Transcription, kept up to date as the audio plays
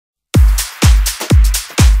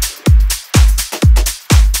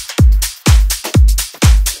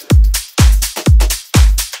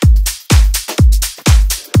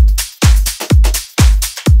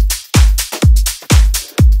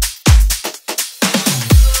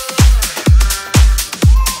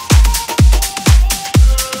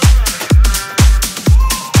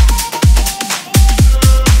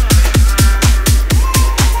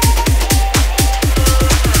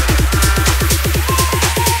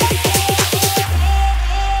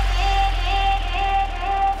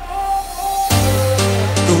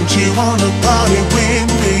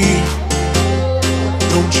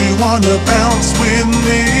wanna bounce with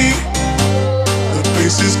me? The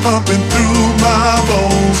bass is pumping through my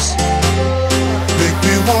bones. Make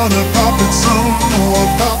me wanna pop it some more,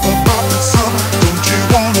 pop it some. Don't you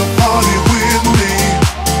wanna party with me?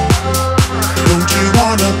 Don't you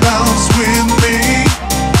wanna bounce with me?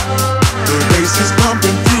 The bass is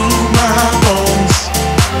pumping through my bones.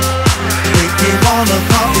 Make me wanna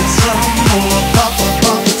pop it some more, pop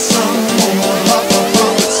it some more, pop it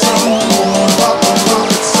some more, pop it some more, pop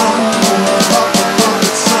it some more, pop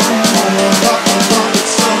it some more, pop it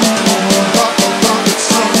some more, pop it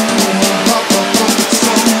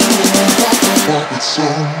some more, pop it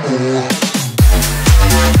some more.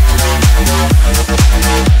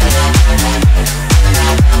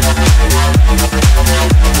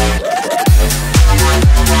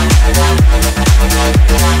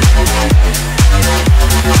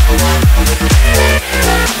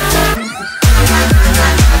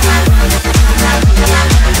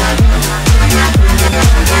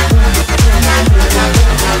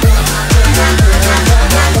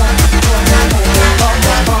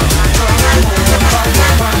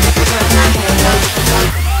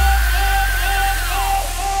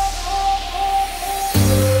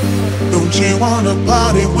 Don't you wanna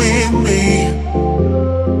party with me?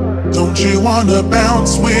 Don't you wanna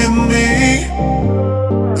bounce with me?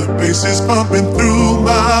 The bass is pumping through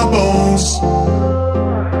my bones.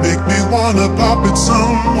 Make me wanna pop it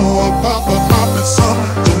some more, pop it some.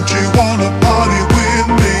 Don't you wanna party